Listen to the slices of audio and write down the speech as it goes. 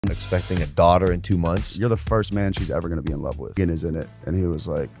expecting a daughter in 2 months. You're the first man she's ever going to be in love with. Ian is in it, and he was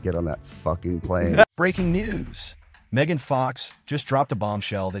like, get on that fucking plane. Breaking news. Megan Fox just dropped a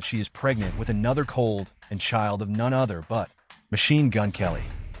bombshell that she is pregnant with another cold and child of none other but Machine Gun Kelly.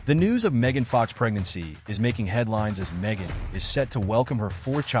 The news of Megan Fox's pregnancy is making headlines as Megan is set to welcome her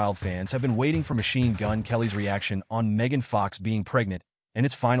fourth child. Fans have been waiting for Machine Gun Kelly's reaction on Megan Fox being pregnant, and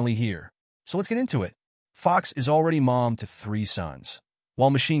it's finally here. So let's get into it. Fox is already mom to 3 sons, while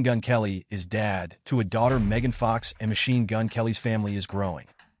Machine Gun Kelly is dad to a daughter. Megan Fox and Machine Gun Kelly's family is growing.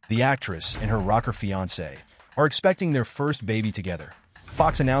 The actress and her rocker fiancé are expecting their first baby together.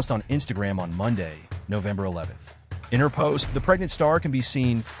 Fox announced on Instagram on Monday, November 11th. In her post, the pregnant star can be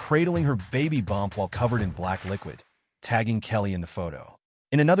seen cradling her baby bump while covered in black liquid, tagging Kelly in the photo.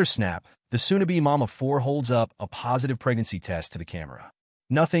 In another snap, the soon-to-be mom of 4 holds up a positive pregnancy test to the camera.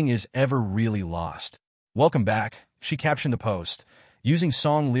 Nothing is ever really lost. Welcome back, she captioned the post, using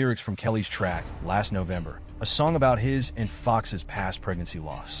song lyrics from Kelly's track, Last November, a song about his and Fox's past pregnancy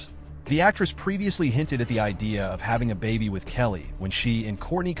loss. The actress previously hinted at the idea of having a baby with Kelly when she and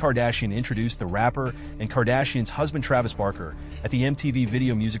Kourtney Kardashian introduced the rapper and Kardashian's husband Travis Barker at the MTV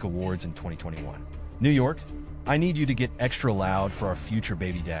Video Music Awards in 2021. New York, I need you to get extra loud for our future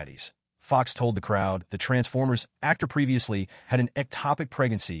baby daddies. Fox told the crowd the Transformers actor previously had an ectopic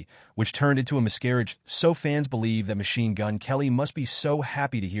pregnancy, which turned into a miscarriage, so fans believe that Machine Gun Kelly must be so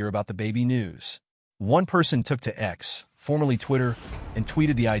happy to hear about the baby news. One person took to X, formerly Twitter, and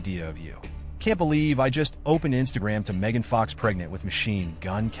tweeted the idea of you. Can't believe I just opened Instagram to Megan Fox pregnant with Machine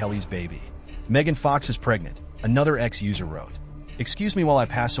Gun Kelly's baby. Megan Fox is pregnant, another X user wrote. Excuse me while I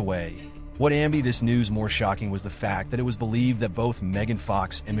pass away. What made this news more shocking was the fact that it was believed that both Megan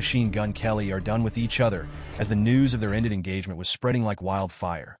Fox and Machine Gun Kelly are done with each other, as the news of their ended engagement was spreading like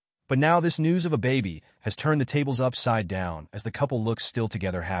wildfire. But now this news of a baby has turned the tables upside down as the couple looks still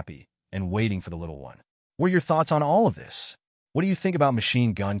together, happy and waiting for the little one. What are your thoughts on all of this? What do you think about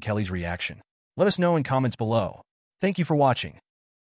Machine Gun Kelly's reaction? Let us know in comments below. Thank you for watching.